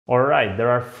Alright, there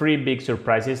are three big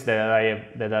surprises that I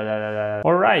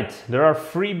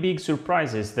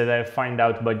find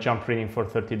out by jump reading for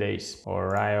 30 days.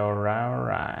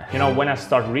 Alright. You know, when I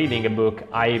start reading a book,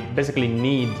 I basically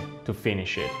need to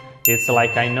finish it. It's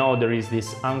like I know there is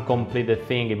this uncompleted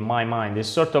thing in my mind. It's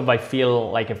sort of, I feel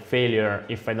like a failure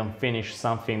if I don't finish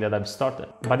something that I've started.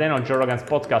 But then on Joe Rogan's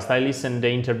podcast, I listened to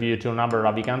the interview to Naval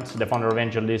Ravikant, the founder of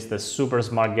AngelList, a super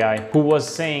smart guy, who was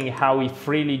saying how he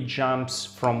freely jumps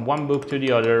from one book to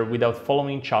the other without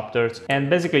following chapters and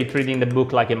basically treating the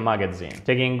book like a magazine,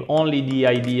 taking only the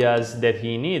ideas that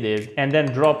he needed and then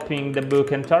dropping the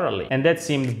book entirely. And that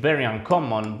seemed very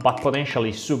uncommon, but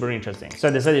potentially super interesting. So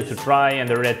I decided to try, and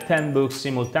I read 10 books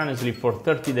simultaneously for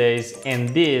 30 days, and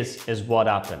this is what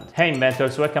happened. Hey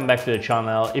inventors, welcome back to the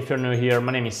channel. If you're new here,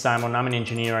 my name is Simon, I'm an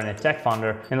engineer and a tech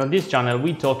founder, and on this channel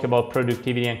we talk about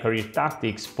productivity and career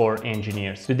tactics for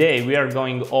engineers. Today we are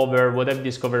going over what I've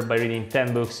discovered by reading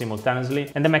 10 books simultaneously,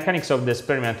 and the mechanics of the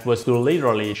experiment was to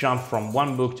literally jump from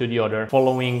one book to the other,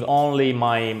 following only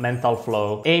my mental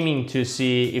flow, aiming to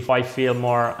see if I feel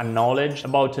more knowledge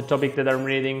about the topic that I'm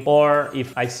reading, or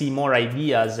if I see more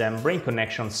ideas and brain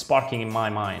connections sparking in my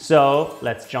mind. So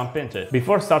let's jump into it.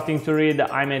 Before starting to read,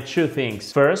 I made two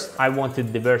things. First, I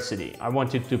wanted diversity. I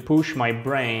wanted to push my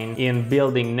brain in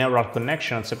building neural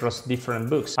connections across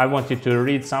different books. I wanted to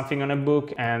read something on a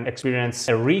book and experience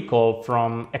a recall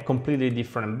from a completely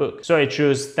different book. So I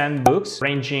chose 10 books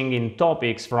ranging in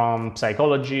topics from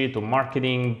psychology to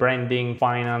marketing, branding,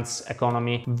 finance,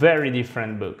 economy, very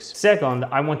different books. Second,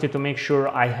 I wanted to make sure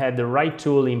I had the right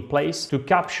tool in place to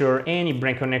capture any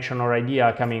brain connection or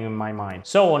idea coming in my mind.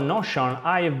 So on Notion,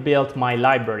 I have built my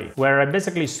library where I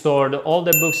basically stored all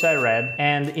the books I read,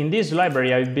 and in this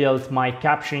library I built my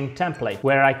capturing template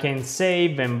where I can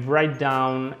save and write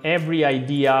down every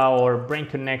idea or brain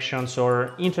connections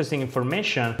or interesting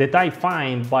information that I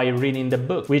find by reading the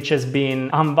book, which has been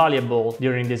invaluable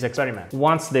during this experiment.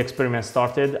 Once the experiment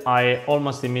started, I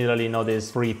almost immediately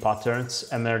noticed three patterns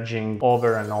emerging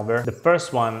over and over. The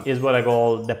first one is what I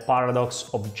call the paradox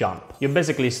of jump. You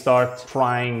basically start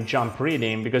trying jump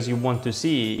reading because you want to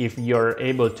see if you're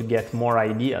able to get more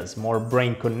ideas, more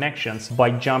brain connections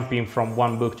by jumping from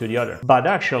one book to the other. But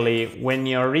actually, when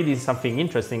you're reading something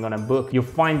interesting on a book, you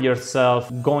find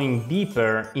yourself going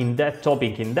deeper in that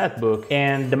topic in that book,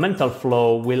 and the mental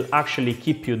flow will actually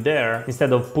keep you there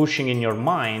instead of pushing in your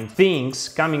mind things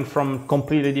coming from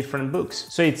completely different books.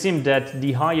 So it seems that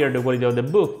the higher the quality of the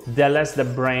book, the less the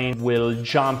brain will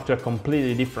jump to a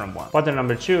completely different one. Pattern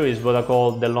number two is what I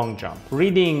call the long jump.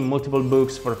 Reading multiple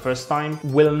books for the first time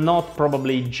will not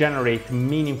probably generate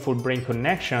meaningful brain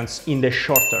connections in the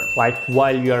short term, like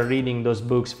while you are reading those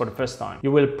books for the first time.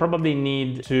 You will probably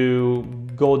need to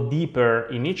go deeper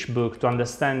in each book to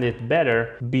understand it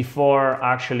better before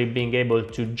actually being able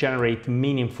to generate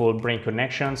meaningful brain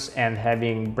connections and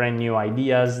having brand new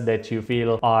ideas that you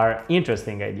feel are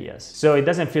interesting ideas. So it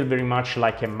doesn't feel very much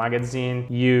like a magazine.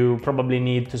 You probably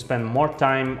need to spend more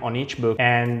time on each book,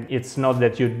 and it's not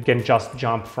that you can just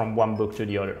jump from one book to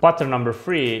the other. Pattern number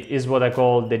three is what I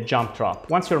call the jump trap.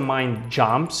 Once your mind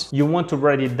jumps, you want to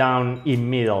write it down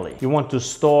immediately. You want to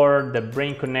store the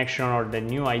brain connection or the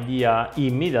new idea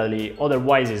immediately,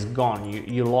 otherwise it's gone,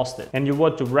 you lost it. And you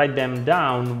want to write them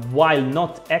down while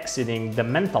not exiting the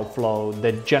mental flow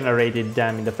that generated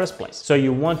them in the first place. So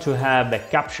you want to have a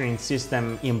capturing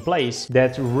system in place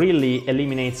that really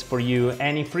eliminates for you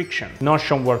any friction.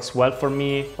 Notion works well for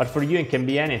me, but for you it can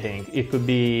be anything. It could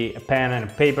be a pen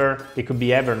and paper, it could be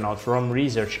Evernote, Roam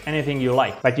Research, anything you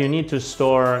like. But you need to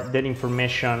store that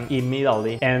information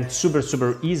immediately and super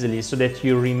easily so that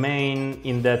you remain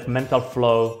in that mental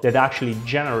flow that actually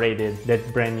generated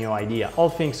that brand new idea. All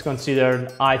things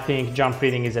considered, I think jump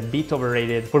reading is a bit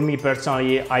overrated. For me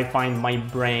personally, I find my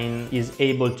brain is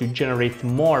able to generate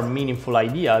more meaningful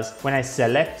ideas when I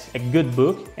select a good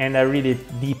book and I read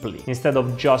it deeply, instead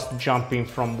of just jumping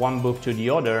from one book to the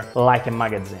other like a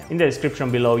magazine. In the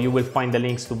description below, you will find the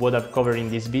links to what I've covered in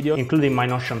this video, including my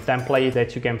Notion template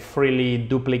that you can freely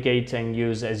duplicate and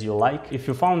use as you like. If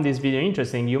you found this video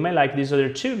interesting, you may like these other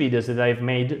two videos that I've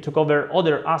made to cover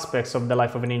other aspects of the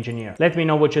life of an engineer. Let me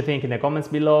know what you think in the comments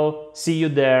below. See you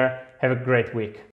there. Have a great week.